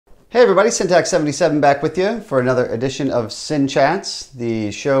Hey everybody, Syntax77 back with you for another edition of SinChats,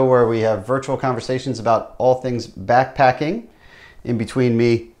 the show where we have virtual conversations about all things backpacking, in between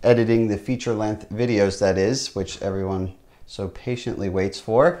me editing the feature-length videos, that is, which everyone so patiently waits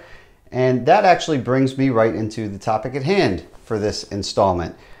for. And that actually brings me right into the topic at hand for this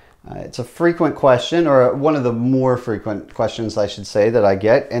installment. It's a frequent question, or one of the more frequent questions, I should say, that I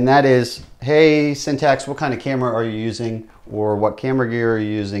get, and that is, hey, Syntax, what kind of camera are you using? Or what camera gear are you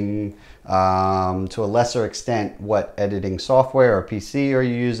using? To a lesser extent, what editing software or PC are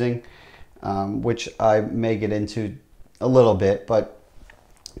you using? Which I may get into a little bit, but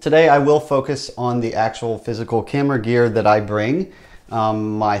today I will focus on the actual physical camera gear that I bring,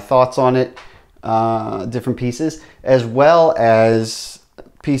 my thoughts on it, different pieces, as well as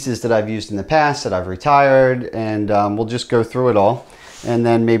pieces that I've used in the past that I've retired, and we'll just go through it all, and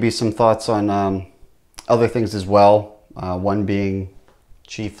then maybe some thoughts on other things as well. One being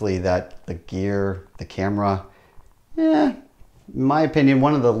chiefly that the gear, the camera, in my opinion,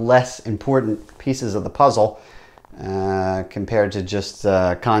 one of the less important pieces of the puzzle compared to just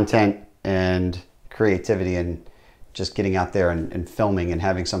content and creativity and just getting out there and filming and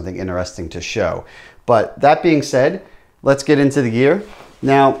having something interesting to show. But that being said, let's get into the gear.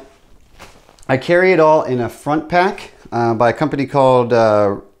 Now, I carry it all in a front pack by a company called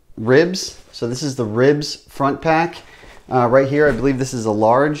Ribs. So this is the Ribs front pack. Right here, I believe this is a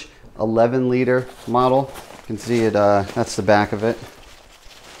large 11-liter model. You can see it, that's the back of it.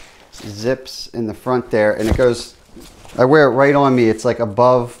 It zips in the front there, and it goes, I wear it right on me. It's like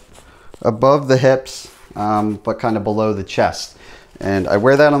above the hips, but kind of below the chest. And I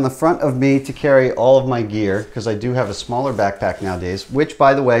wear that on the front of me to carry all of my gear, because I do have a smaller backpack nowadays, which,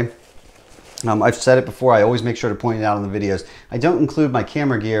 by the way, I've said it before, I always make sure to point it out in the videos. I don't include my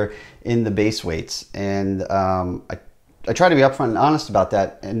camera gear in the base weights, and I try to be upfront and honest about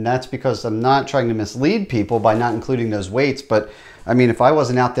that, and that's because I'm not trying to mislead people by not including those weights. But I mean, if I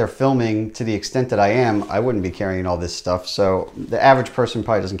wasn't out there filming to the extent that I am, I wouldn't be carrying all this stuff. So the average person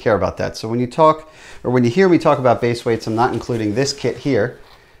probably doesn't care about that. So when you talk, or when you hear me talk about base weights, I'm not including this kit here,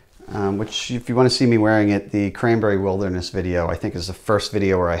 which, if you want to see me wearing it, the Cranberry Wilderness video, I think, is the first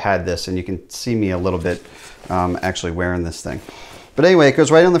video where I had this, and you can see me a little bit actually wearing this thing. But anyway, it goes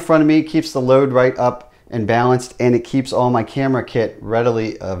right on the front of me, keeps the load right up and balanced, and it keeps all my camera kit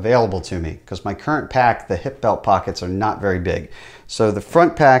readily available to me, because my current pack, the hip belt pockets are not very big. So the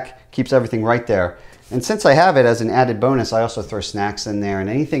front pack keeps everything right there. And since I have it as an added bonus, I also throw snacks in there and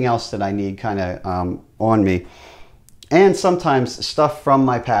anything else that I need kind of on me. And sometimes stuff from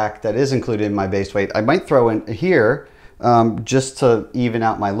my pack that is included in my base weight, I might throw in here just to even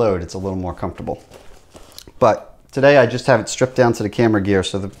out my load. It's a little more comfortable. But today I just have it stripped down to the camera gear,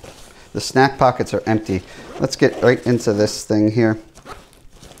 so the snack pockets are empty. Let's get right into this thing here.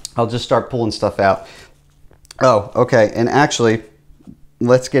 I'll just start pulling stuff out. Oh, okay, and actually,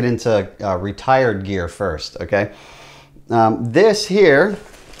 let's get into retired gear first, okay? This here,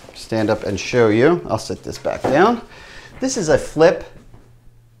 stand up and show you. I'll sit this back down. This is a flip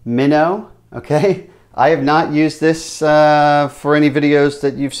minnow, okay? I have not used this for any videos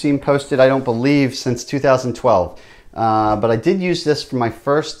that you've seen posted, I don't believe, since 2012. But I did use this for my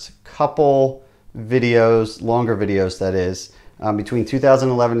first couple videos, longer videos that is, between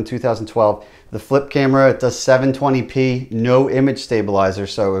 2011 and 2012. The flip camera, it does 720p, no image stabilizer,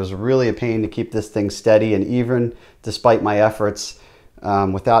 so it was really a pain to keep this thing steady, and even despite my efforts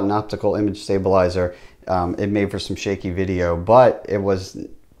without an optical image stabilizer, it made for some shaky video. But it was,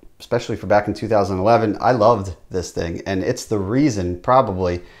 especially for back in 2011, I loved this thing, and it's the reason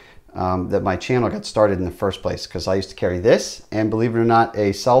probably that my channel got started in the first place, because I used to carry this and, believe it or not,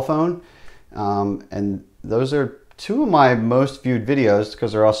 a cell phone, and those are two of my most viewed videos,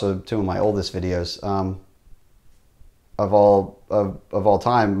 because they're also two of my oldest videos of all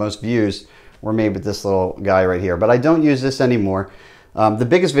time. Most views were made with this little guy right here, but I don't use this anymore. The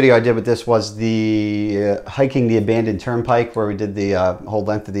biggest video I did with this was the hiking the abandoned turnpike, where we did the whole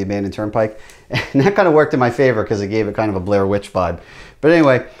length of the abandoned turnpike, and that kind of worked in my favor because it gave it kind of a Blair Witch vibe. But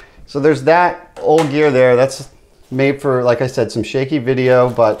anyway, so there's that old gear there. That's made for, like I said, some shaky video,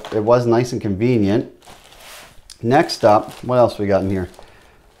 but it was nice and convenient. Next up, what else we got in here?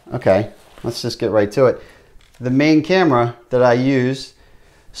 Okay, let's just get right to it. The main camera that I use,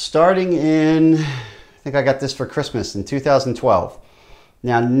 starting in, I think I got this for Christmas in 2012.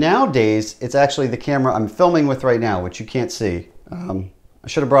 Now, nowadays, it's actually the camera I'm filming with right now, which you can't see. I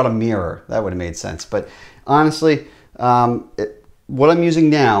should have brought a mirror. That would have made sense. But honestly, what I'm using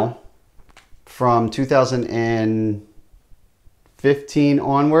now, from 2015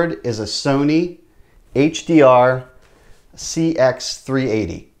 onward, is a Sony HDR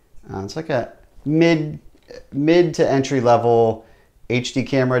CX380. It's like a mid to entry level HD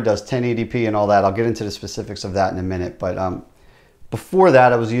camera, does 1080p and all that. I'll get into the specifics of that in a minute. But before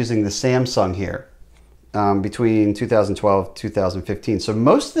that, I was using the Samsung here between 2012 2015. So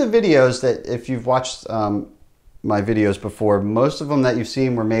most of the videos that, if you've watched my videos before, most of them that you've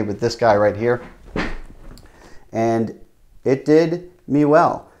seen were made with this guy right here. And it did me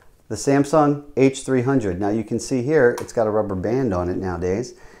well. The Samsung H300. Now you can see here, it's got a rubber band on it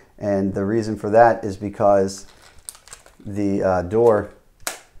nowadays. And the reason for that is because the door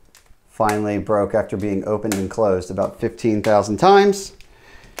finally broke after being opened and closed about 15,000 times.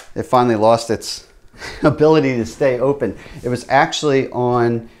 It finally lost its ability to stay open. It was actually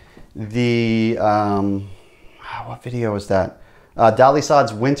on the, what video was that? Dolly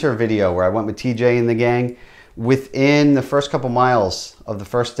Sod's winter video where I went with TJ and the gang. Within the first couple miles of the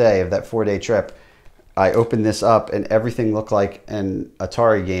first day of that 4-day trip, I opened this up and everything looked like an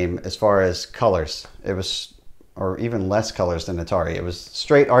Atari game as far as colors. It was, or even less colors than Atari. It was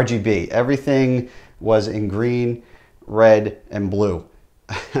straight RGB. Everything was in green, red, and blue.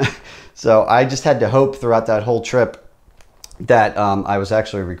 So I just had to hope throughout that whole trip that I was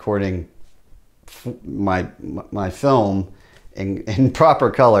actually recording my film in proper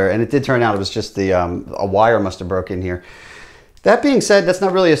color, and it did turn out it was just the a wire must have broken here. That being said, that's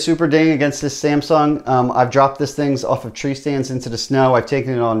not really a super ding against this Samsung. I've dropped this things off of tree stands into the snow. I've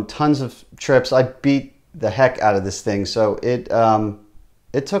taken it on tons of trips. I beat the heck out of this thing, so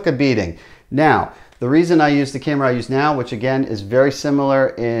it took a beating. Now, the reason I use the camera I use now, which again is very similar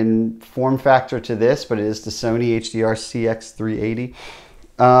in form factor to this, but it is the Sony HDR CX380.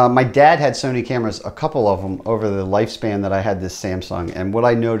 My dad had Sony cameras, a couple of them, over the lifespan that I had this Samsung. And what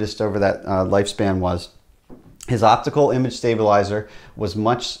I noticed over that lifespan was his optical image stabilizer was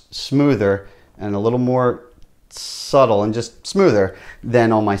much smoother and a little more subtle and just smoother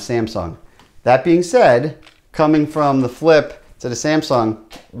than on my Samsung. That being said, coming from the Flip to the Samsung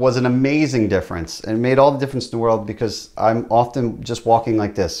was an amazing difference. And it made all the difference in the world because I'm often just walking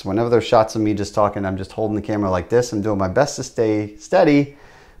like this. Whenever there's shots of me just talking, I'm just holding the camera like this. I'm doing my best to stay steady,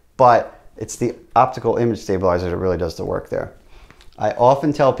 but it's the optical image stabilizer that really does the work there. I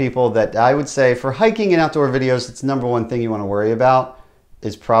often tell people that I would say for hiking and outdoor videos, it's the #1 thing you want to worry about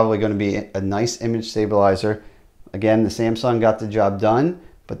is probably going to be a nice image stabilizer. Again, the Samsung got the job done,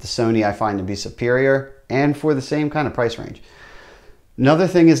 but the Sony I find to be superior and for the same kind of price range. Another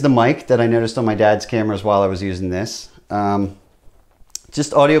thing is the mic that I noticed on my dad's cameras while I was using this.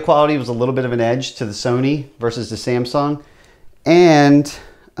 Just audio quality was a little bit of an edge to the Sony versus the Samsung. And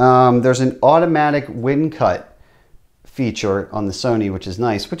there's an automatic wind cut feature on the Sony, which is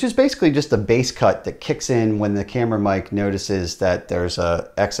nice, which is basically just a bass cut that kicks in when the camera mic notices that there's a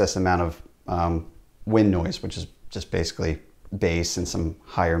excess amount of wind noise, which is just basically bass and some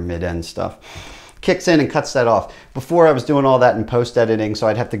higher mid-end stuff. Kicks in and cuts that off. Before I was doing all that in post editing, so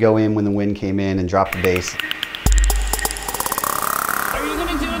I'd have to go in when the wind came in and drop the bass. Are you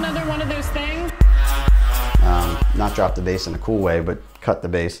gonna do another one of those things? Not drop the bass in a cool way, but cut the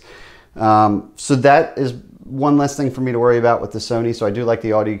bass. So that is one less thing for me to worry about with the Sony. So I do like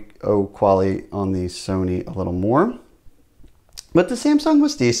the audio quality on the Sony a little more. But the Samsung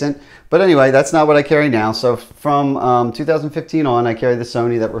was decent. But anyway, that's not what I carry now. So from 2015 on, I carry the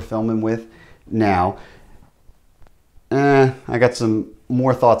Sony that we're filming with now. I got some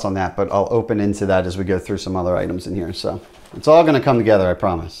more thoughts on that, but I'll open into that as we go through some other items in here. So it's all going to come together, I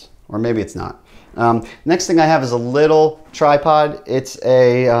promise. Or maybe it's not. Next thing I have is a little tripod. It's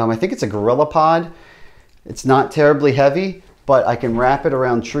a, I think it's a Gorillapod. It's not terribly heavy, but I can wrap it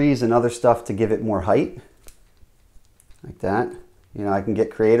around trees and other stuff to give it more height. Like that. You know, I can get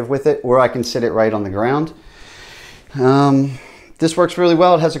creative with it, or I can sit it right on the ground. This works really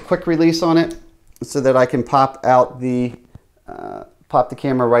well. It has a quick release on it so that I can pop the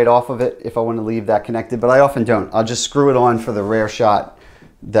camera right off of it if I want to leave that connected, but I often don't. I'll just screw it on for the rare shot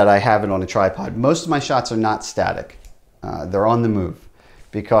that I have it on a tripod. Most of my shots are not static. They're on the move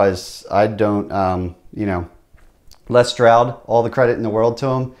because I don't, you know, Les Stroud, all the credit in the world to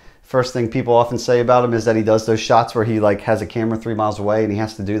him. First thing people often say about him is that he does those shots where he like has a camera 3 miles away and he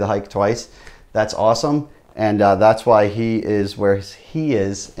has to do the hike twice. That's awesome. And that's why he is where he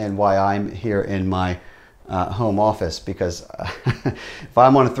is and why I'm here in my home office, because if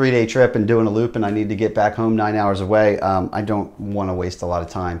I'm on a 3-day trip and doing a loop and I need to get back home 9 hours away, I don't want to waste a lot of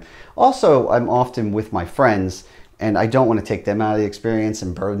time. Also, I'm often with my friends and I don't want to take them out of the experience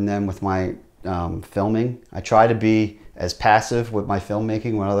and burden them with my filming. I try to be as passive with my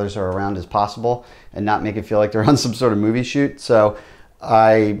filmmaking when others are around as possible and not make it feel like they're on some sort of movie shoot. So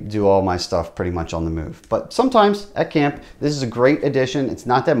I do all my stuff pretty much on the move. But sometimes at camp, this is a great addition. It's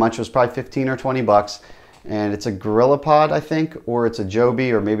not that much. It was probably 15 or 20 bucks. And it's a Gorillapod, I think, or it's a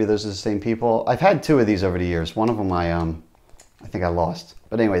Joby, or maybe those are the same people. I've had two of these over the years. One of them I think I lost.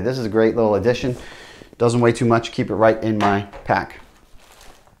 But anyway, this is a great little addition. Doesn't weigh too much. Keep it right in my pack.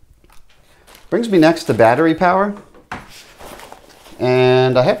 Brings me next to battery power.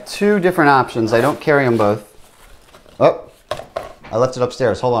 And I have two different options. I don't carry them both. Oh, I left it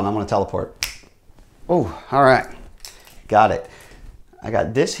upstairs. Hold on, I'm gonna teleport. Oh, all right, got it. I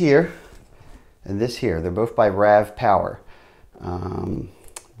got this here and this here. They're both by RavPower.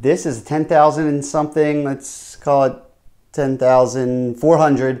 This is 10,000 and something, let's call it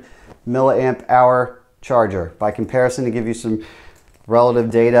 10,400 milliamp hour charger. By comparison, to give you some relative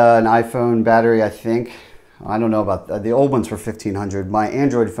data, an iPhone battery, I think, I don't know about, the old ones were 1,500. My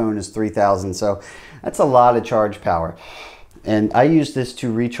Android phone is 3,000, so that's a lot of charge power. And I use this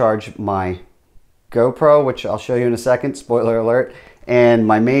to recharge my GoPro, which I'll show you in a second, spoiler alert, and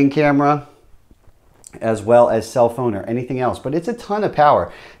my main camera, as well as cell phone or anything else. But it's a ton of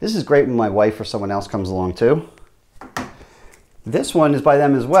power. This is great when my wife or someone else comes along too. This one is by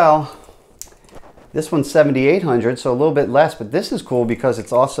them as well. This one's 7,800, so a little bit less, but this is cool because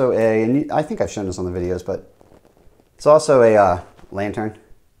it's also a, and I think I've shown this on the videos, but it's also a lantern.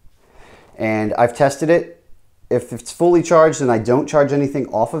 And I've tested it. If it's fully charged and I don't charge anything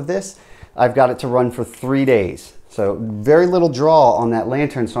off of this, I've got it to run for 3 days. So very little draw on that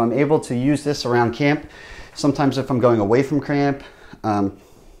lantern, so I'm able to use this around camp. Sometimes if I'm going away from camp,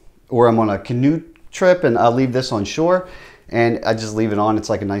 or I'm on a canoe trip and I'll leave this on shore, and I just leave it on. It's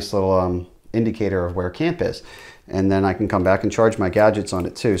like a nice little indicator of where camp is. And then I can come back and charge my gadgets on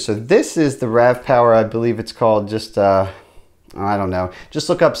it too. So this is the RavPower, I believe it's called, just I don't know. Just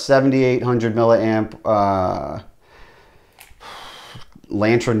look up 7,800 milliamp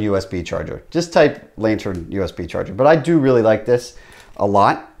lantern USB charger. Just type lantern USB charger. But I do really like this a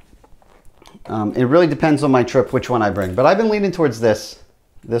lot. It really depends on my trip which one I bring. But I've been leaning towards this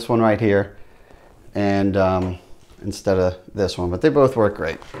one right here, and instead of this one. But they both work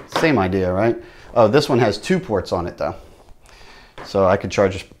great. Same idea, right? Oh, this one has 2 ports on it though, so I could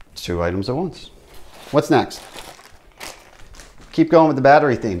charge 2 items at once. What's next? Keep going with the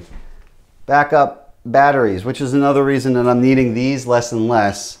battery theme. Backup batteries, which is another reason that I'm needing these less and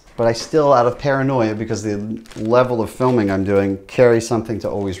less, but I still, out of paranoia, because the level of filming I'm doing, carry something to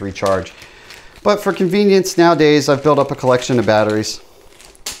always recharge. But for convenience nowadays, I've built up a collection of batteries.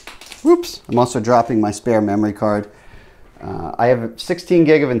 Whoops, I'm also dropping my spare memory card. I have 16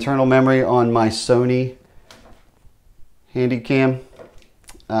 gig of internal memory on my Sony Handycam.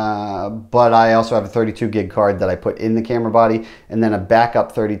 But I also have a 32 gig card that I put in the camera body, and then a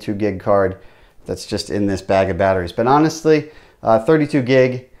backup 32 gig card that's just in this bag of batteries. But honestly, 32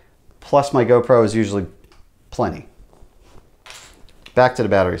 gig plus my GoPro is usually plenty. Back to the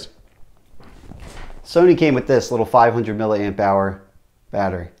batteries. Sony came with this little 500 milliamp hour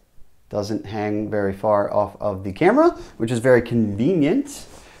battery. Doesn't hang very far off of the camera, which is very convenient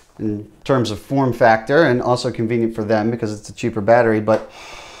in terms of form factor, and also convenient for them because it's a cheaper battery, but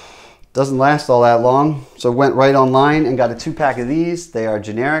doesn't last all that long. So went right online and got a 2-pack of these. They are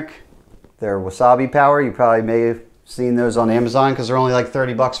generic. They're Wasabi Power. You probably may have seen those on Amazon because they're only like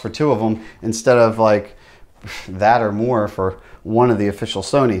 30 bucks for 2 of them instead of like that or more for one of the official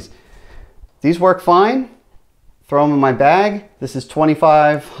Sonys. These work fine. Throw them in my bag. This is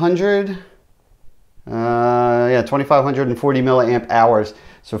 2,500. Yeah, 2,540 milliamp hours.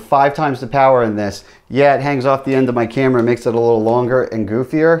 So 5 times the power in this. Yeah, it hangs off the end of my camera, makes it a little longer and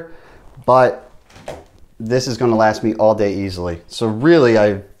goofier, but this is going to last me all day easily. So really, I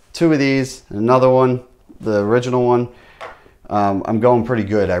have 2 of these, another one, the original one. I'm going pretty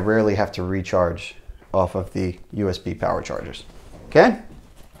good. I rarely have to recharge off of the USB power chargers. Okay?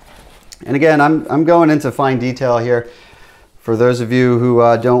 And again, I'm going into fine detail here. For those of you who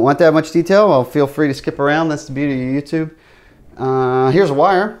don't want that much detail, well, feel free to skip around. That's the beauty of YouTube. Here's a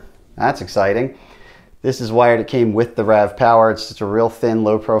wire. That's exciting. This is wire that came with the RavPower. It's just a real thin,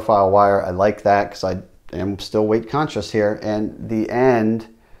 low profile wire. I like that because I am still weight conscious here. And the end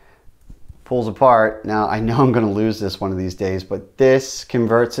pulls apart. Now, I know I'm going to lose this one of these days, but this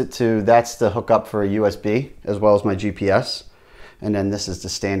converts it to, that's the hookup for a USB as well as my GPS. And then this is the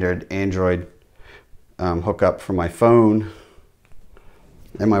standard Android hookup for my phone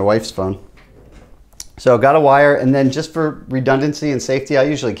and my wife's phone. So got a wire, and then just for redundancy and safety, I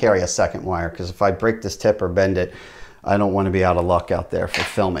usually carry a second wire because if I break this tip or bend it, I don't want to be out of luck out there for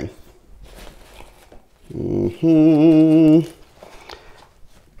filming.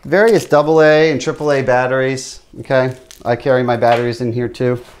 Various AA and AAA batteries, okay? I carry my batteries in here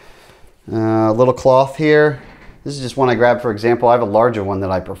too. A little cloth here. This is just one I grabbed for example. I have a larger one that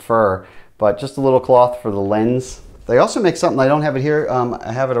I prefer, but just a little cloth for the lens. They also make something, I don't have it here,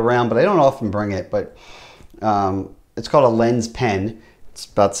 I have it around, but I don't often bring it, but it's called a lens pen. It's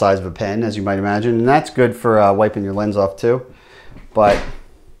about the size of a pen, as you might imagine, and that's good for wiping your lens off too. But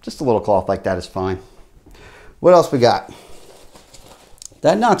just a little cloth like that is fine. What else we got?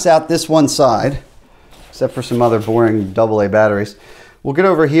 That knocks out this one side, except for some other boring AA batteries. We'll get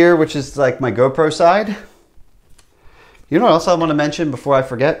over here, which is like my GoPro side. You know what else I want to mention before I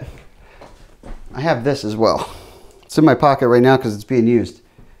forget? I have this as well. It's in my pocket right now because it's being used.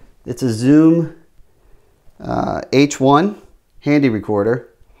 It's a Zoom H1 handy recorder.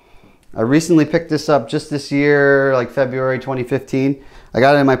 I recently picked this up just this year, like February 2015. I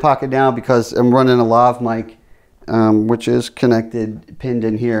got it in my pocket now because I'm running a lav mic, which is connected, pinned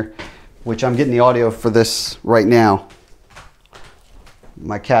in here, which I'm getting the audio for this right now.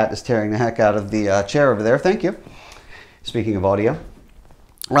 My cat is tearing the heck out of the chair over there. Thank you. Speaking of audio.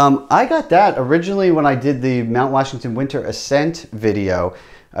 I got that originally when I did the Mount Washington Winter Ascent video.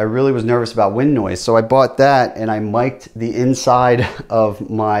 I really was nervous about wind noise, so I bought that and I mic'd the inside of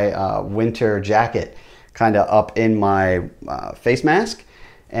my winter jacket kind of up in my face mask,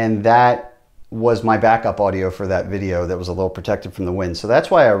 and that was my backup audio for that video that was a little protected from the wind. So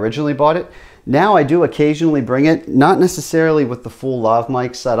that's why I originally bought it. Now I do occasionally bring it, not necessarily with the full lav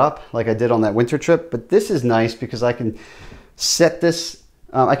mic set up like I did on that winter trip, but this is nice because I can set this,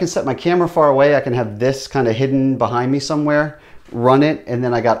 I can set my camera far away, I can have this kind of hidden behind me somewhere, run it, and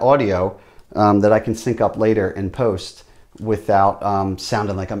then I got audio that I can sync up later and post without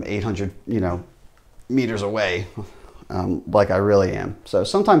sounding like I'm 800 meters away like I really am. So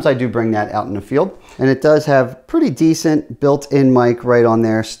sometimes I do bring that out in the field, and it does have pretty decent built-in mic right on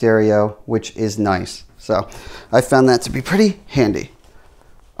there, stereo, which is nice. So I found that to be pretty handy.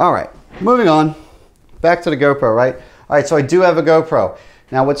 All right, moving on, back to the GoPro, right? All right, so I do have a GoPro.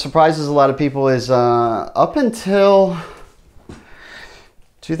 Now what surprises a lot of people is up until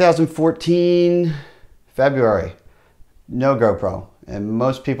 2014 February, no GoPro. And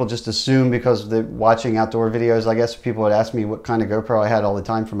most people just assume because they're watching outdoor videos, I guess people would ask me what kind of GoPro I had all the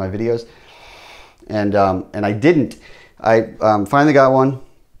time for my videos. And I didn't. I finally got one.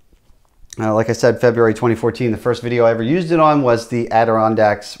 Like I said, February 2014, the first video I ever used it on was the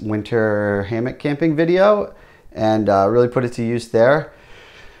Adirondacks winter hammock camping video, and really put it to use there.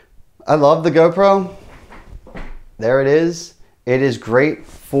 I love the GoPro. There it is. It is great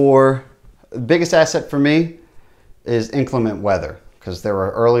for, the biggest asset for me is inclement weather, because there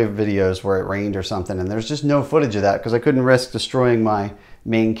were early videos where it rained or something and there's just no footage of that because I couldn't risk destroying my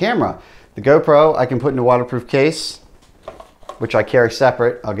main camera. The GoPro I can put in a waterproof case, which I carry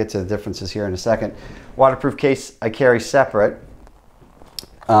separate. I'll get to the differences here in a second. Waterproof case I carry separate,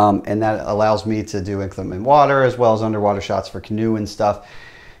 and that allows me to do inclement water as well as underwater shots for canoe and stuff.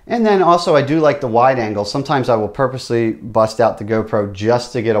 And then also I do like the wide angle. Sometimes I will purposely bust out the GoPro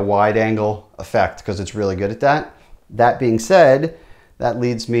just to get a wide angle effect because it's really good at that. That being said, that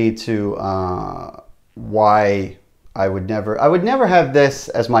leads me to why I would never have this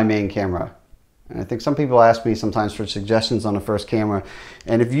as my main camera. And I think some people ask me sometimes for suggestions on the first camera.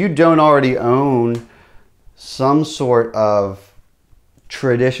 And if you don't already own some sort of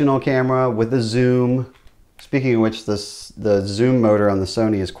traditional camera with a zoom, speaking of which, the zoom motor on the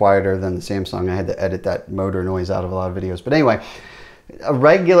Sony is quieter than the Samsung. I had to edit that motor noise out of a lot of videos. But anyway, a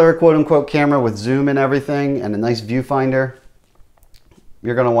regular quote-unquote camera with zoom and everything and a nice viewfinder,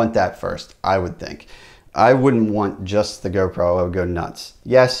 you're going to want that first, I would think. I wouldn't want just the GoPro. I would go nuts.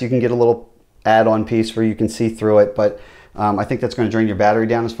 Yes, you can get a little add-on piece where you can see through it, but I think that's going to drain your battery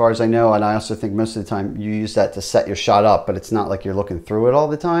down as far as I know, and I also think most of the time you use that to set your shot up, but it's not like you're looking through it all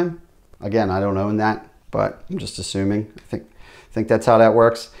the time. Again, I don't own that, but I'm just assuming. I think that's how that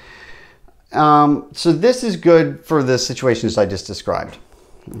works. So this is good for the situations I just described.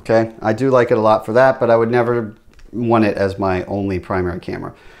 Okay, I do like it a lot for that, but I would never want it as my only primary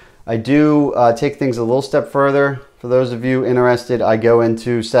camera. I do take things a little step further. For those of you interested, I go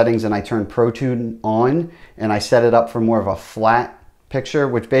into settings and I turn ProTune on and I set it up for more of a flat picture,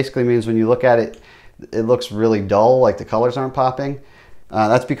 which basically means when you look at it, it looks really dull, like the colors aren't popping.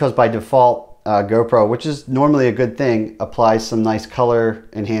 That's because by default, GoPro, which is normally a good thing, applies some nice color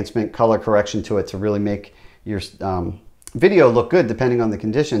enhancement, color correction to it to really make your video look good depending on the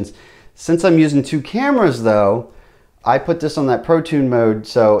conditions. Since I'm using two cameras though, I put this on that ProTune mode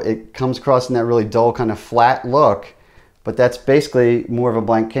so it comes across in that really dull kind of flat look, but that's basically more of a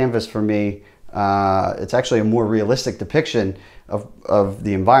blank canvas for me. It's actually a more realistic depiction of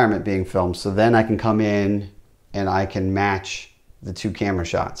the environment being filmed. So then I can come in and I can match the two camera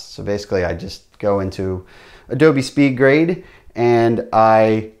shots. So basically I just go into Adobe Speed Grade and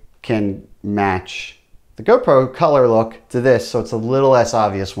I can match the GoPro color look to this, so it's a little less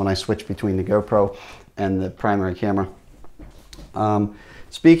obvious when I switch between the GoPro and the primary camera.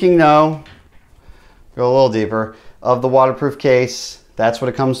 Speaking though, go a little deeper, of the waterproof case, that's what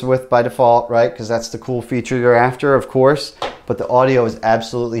it comes with by default, right? Because that's the cool feature you're after, of course, but the audio is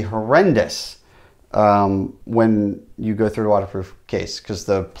absolutely horrendous when you go through the waterproof case, because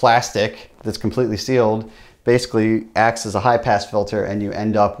the plastic that's completely sealed basically acts as a high pass filter, and you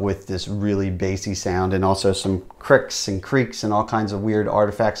end up with this really bassy sound and also some cricks and creaks and all kinds of weird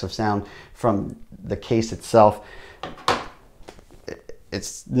artifacts of sound from the case itself.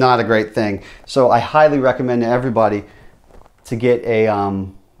 It's not a great thing. So I highly recommend to everybody to get a,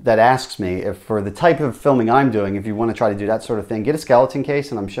 that asks me, if for the type of filming I'm doing, if you want to try to do that sort of thing, get a skeleton case,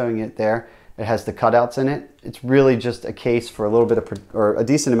 and I'm showing it there. It has the cutouts in it. It's really just a case for a little bit of, or a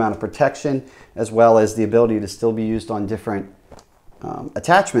decent amount of protection, as well as the ability to still be used on different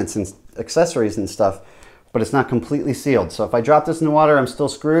attachments and accessories and stuff, but it's not completely sealed. So if I drop this in the water, I'm still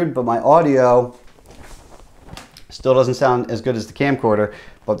screwed, but my audio still doesn't sound as good as the camcorder,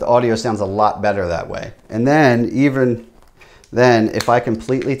 but the audio sounds a lot better that way. And then, even then, if I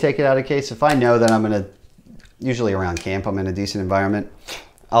completely take it out of case, if I know that I'm gonna, usually around camp, I'm in a decent environment,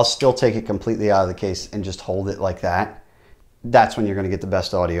 I'll still take it completely out of the case and just hold it like that. That's when you're gonna get the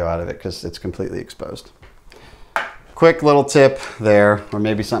best audio out of it, because it's completely exposed. Quick little tip there, or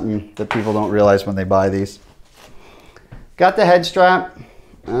maybe something that people don't realize when they buy these. Got the head strap.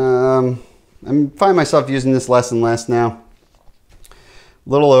 I find myself using this less and less now. A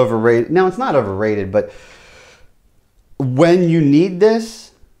little overrated. No, it's not overrated, but when you need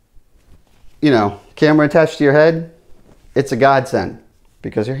this, you know, camera attached to your head, it's a godsend,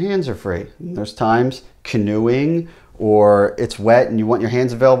 because your hands are free. And there's times canoeing, or it's wet and you want your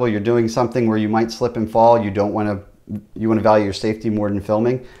hands available, you're doing something where you might slip and fall, you want to value your safety more than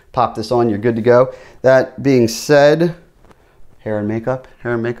filming, pop this on, you're good to go. That being said, hair and makeup,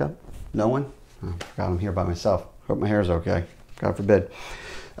 no one? Oh, I forgot I'm here by myself. Hope my hair's okay, God forbid.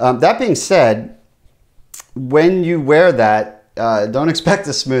 That being said, when you wear that, don't expect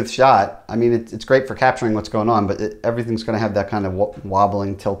a smooth shot. I mean, it's great for capturing what's going on, but everything's going to have that kind of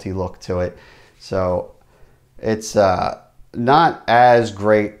wobbling, tilty look to it. So it's not as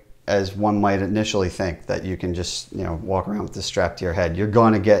great as one might initially think, that you can just, you know, walk around with this strapped to your head. You're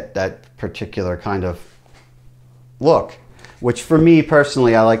going to get that particular kind of look, which for me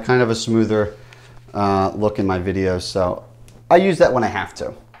personally, I like kind of a smoother look in my videos. So I use that when I have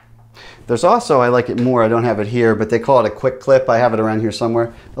to. There's also, I like it more, I don't have it here, but they call it a quick clip. I have it around here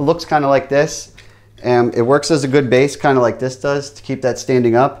somewhere. It looks kind of like this, and it works as a good base, kind of like this does, to keep that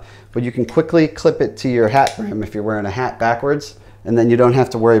standing up. But you can quickly clip it to your hat brim if you're wearing a hat backwards, and then you don't have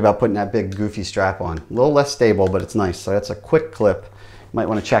to worry about putting that big goofy strap on. A little less stable, but it's nice. So that's a quick clip. You might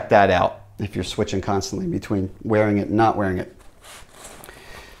want to check that out if you're switching constantly between wearing it and not wearing it.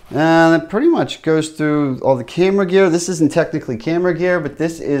 That pretty much goes through all the camera gear. This isn't technically camera gear, but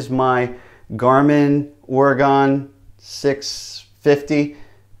this is my Garmin Oregon 650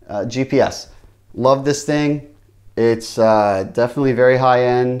 GPS. Love this thing. It's definitely very high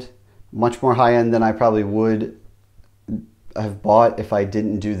end, much more high end than I probably would have bought if I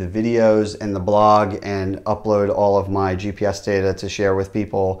didn't do the videos and the blog and upload all of my GPS data to share with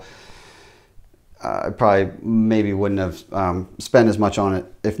people. I probably maybe wouldn't have spent as much on it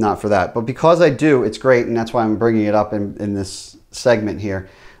if not for that. But because I do, it's great, and that's why I'm bringing it up in this segment here.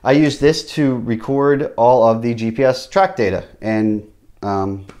 I use this to record all of the GPS track data and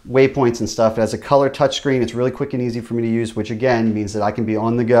waypoints and stuff. It has a color touchscreen. It's really quick and easy for me to use, which again means that I can be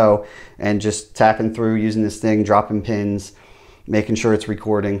on the go and just tapping through, using this thing, dropping pins, making sure it's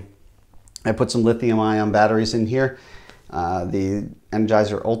recording. I put some lithium-ion batteries in here. The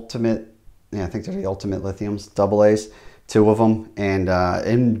Energizer Ultimate, yeah, I think they're the Ultimate Lithiums, AA's, 2 of them. And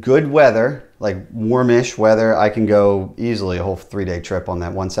in good weather, like warmish weather, I can go easily a whole 3-day trip on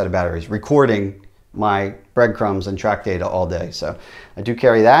that one set of batteries, recording my breadcrumbs and track data all day. So I do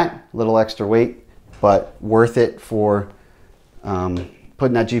carry that, a little extra weight, but worth it for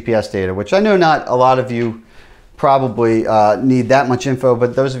putting that GPS data, which I know not a lot of you probably need that much info,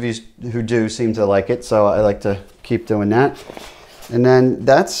 but those of you who do seem to like it. So I like to keep doing that. And then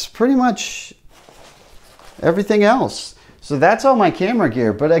that's pretty much everything else. So that's all my camera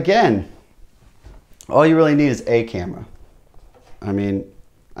gear. But again, all you really need is a camera. I mean,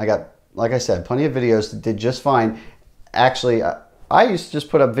 I got, like I said, plenty of videos that did just fine. Actually, I used to just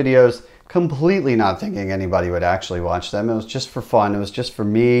put up videos completely not thinking anybody would actually watch them. It was just for fun. It was just for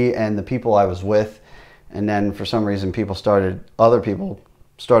me and the people I was with. and then for some reason other people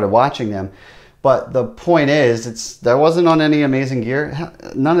started watching them. But the point is, that wasn't on any amazing gear.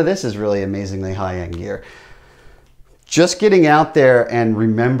 None of this is really amazingly high-end gear. Just getting out there and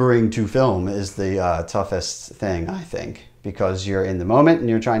remembering to film is the toughest thing, I think, because you're in the moment and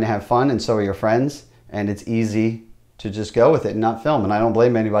you're trying to have fun, and so are your friends, and it's easy to just go with it and not film. And I don't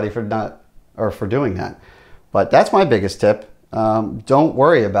blame anybody for doing that. But that's my biggest tip. Don't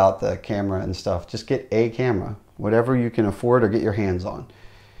worry about the camera and stuff. Just get a camera, whatever you can afford or get your hands on.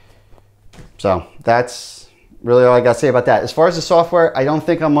 So that's really all I got to say about that. As far as the software, I don't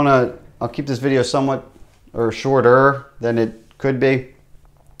think I'll keep this video somewhat or shorter than it could be,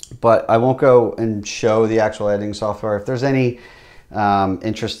 but I won't go and show the actual editing software. If there's any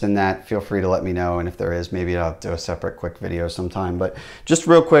interest in that, feel free to let me know. And if there is, maybe I'll do a separate quick video sometime. But just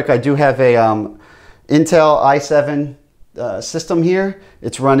real quick, I do have a Intel i7 system here.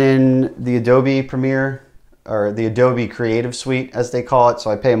 It's running the Adobe Premiere, or the Adobe Creative Suite as they call it. So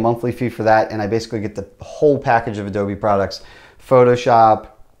I pay a monthly fee for that, and I basically get the whole package of Adobe products: Photoshop,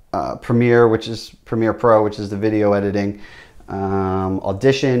 Premiere, which is Premiere Pro, which is the video editing,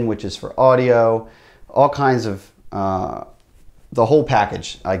 Audition, which is for audio, all kinds of the whole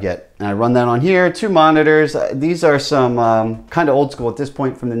package I get. And I run that on here, 2 monitors. These are some kind of old school at this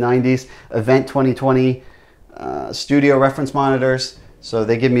point, from the 90s, Event 2020 studio reference monitors. So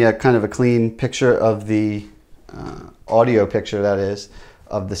they give me a kind of a clean picture of the audio picture, that is,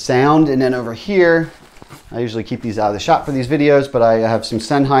 of the sound. And then over here, I usually keep these out of the shot for these videos, but I have some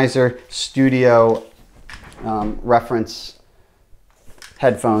Sennheiser studio reference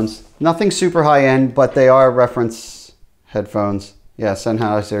headphones. Nothing super high end, but they are reference headphones. Yeah,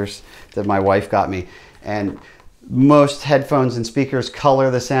 Sennheisers that my wife got me. And most headphones and speakers color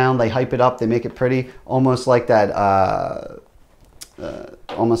the sound. They hype it up. They make it pretty, almost like that,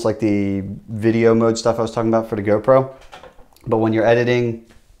 almost like the video mode stuff I was talking about for the GoPro. But when you're editing,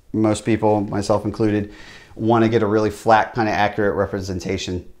 most people, myself included, want to get a really flat, kind of accurate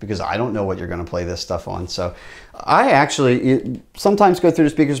representation, because I don't know what you're going to play this stuff on. So I actually sometimes go through the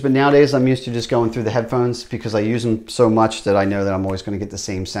speakers, but nowadays I'm used to just going through the headphones, because I use them so much that I know that I'm always going to get the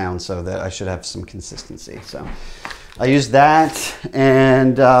same sound, so that I should have some consistency. So I use that,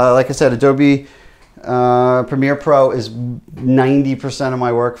 and like I said, Adobe Premiere Pro is 90% of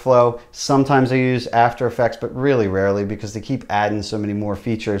my workflow. Sometimes I use After Effects, but really rarely, because they keep adding so many more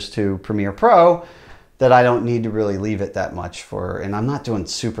features to Premiere Pro that I don't need to really leave it that much for. And I'm not doing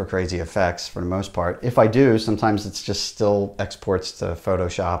super crazy effects for the most part. If I do, sometimes it's just still exports to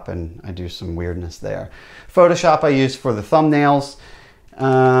Photoshop, and I do some weirdness there. Photoshop I use for the thumbnails.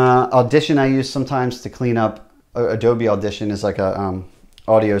 Audition I use sometimes to clean up. Adobe Audition is like a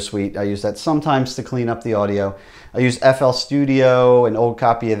audio suite. I use that sometimes to clean up the audio. I use FL Studio, an old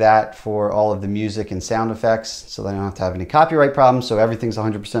copy of that, for all of the music and sound effects, so that I don't have to have any copyright problems. So everything's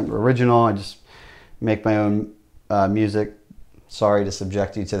 100% original. I just make my own music. Sorry to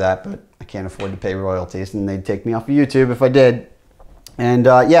subject you to that, but I can't afford to pay royalties, and they'd take me off of YouTube if I did. And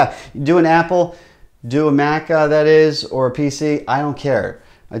yeah, do an Apple, do a Mac, that is, or a PC. I don't care.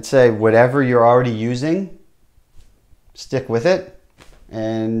 I'd say whatever you're already using, stick with it.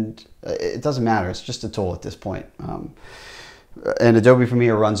 And it doesn't matter. It's just a tool at this point. And Adobe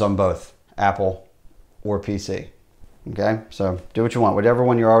Premiere runs on both Apple or PC. Okay, so do what you want. Whatever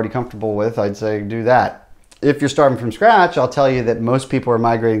one you're already comfortable with, I'd say do that. If you're starting from scratch, I'll tell you that most people are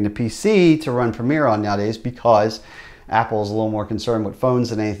migrating to PC to run Premiere on nowadays, because Apple is a little more concerned with phones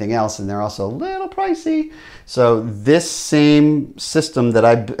than anything else, and they're also a little pricey. So this same system that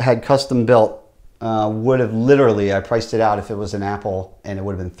I had custom built would have literally, I priced it out if it was an Apple, and it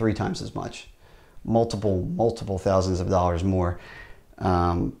would have been 3 times as much. Multiple thousands of dollars more,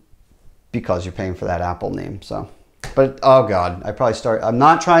 because you're paying for that Apple name. So, but oh God, I'm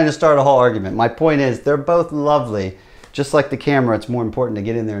not trying to start a whole argument. My point is, they're both lovely. Just like the camera, it's more important to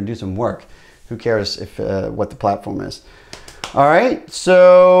get in there and do some work. Who cares if what the platform is? All right,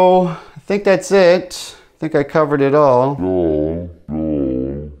 so I think that's it. I think I covered it all.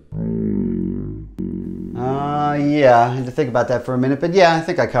 Yeah, I had to think about that for a minute, but yeah, I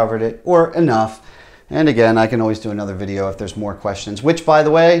think I covered it, or enough. And again, I can always do another video if there's more questions, which, by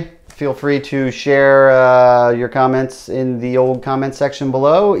the way, feel free to share your comments in the old comment section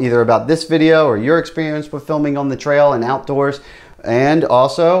below, either about this video or your experience with filming on the trail and outdoors. And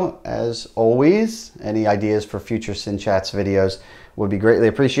also, as always, any ideas for future SinChats videos would be greatly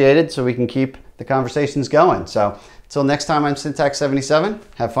appreciated, so we can keep the conversations going. So until next time, I'm Syntax77.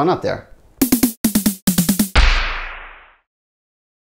 Have fun out there.